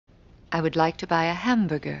I would like to buy a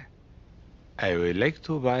hamburger. I would like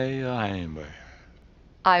to buy a hamburger.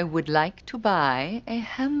 I would like to buy a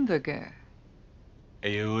hamburger.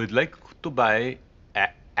 I would like to buy a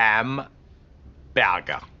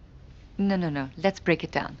hamburger. No. Let's break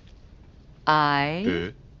it down.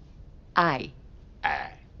 I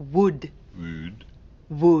would Would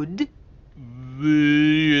would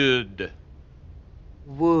weird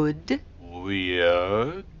would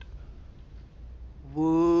weird would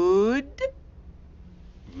would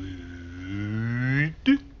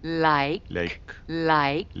like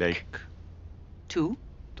to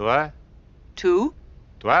toi to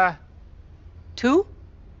toi to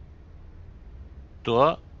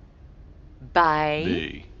toi buy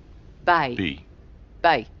b buy b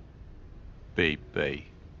buy b b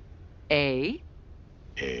a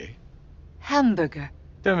a hamburger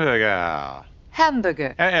hamburger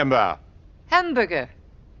hamburger hamburger hamburger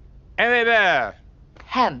hamburger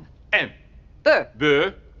ham m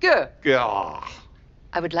burger. burger.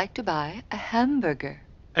 I would like to buy a hamburger.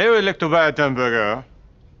 I would like to buy a hamburger.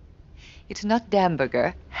 It's not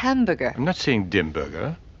damburger, hamburger. I'm not saying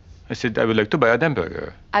dimburger. I said I would like to buy a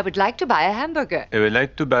hamburger. I would like to buy a hamburger. I would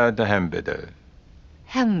like to buy the hamburger.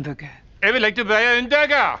 Hamburger. I would like to buy a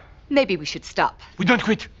hamburger. Maybe we should stop. We don't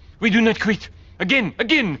quit. We do not quit. Again.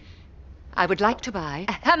 I would like to buy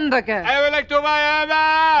a hamburger. I would like to buy a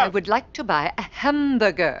hamburger. I would like to buy a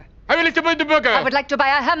hamburger. I would like to buy the burger. I would like to buy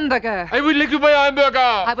a hamburger. I would like to buy a hamburger.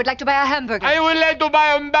 I would like to buy a hamburger. I would like to buy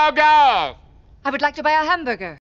a hamburger. I would like to buy a hamburger.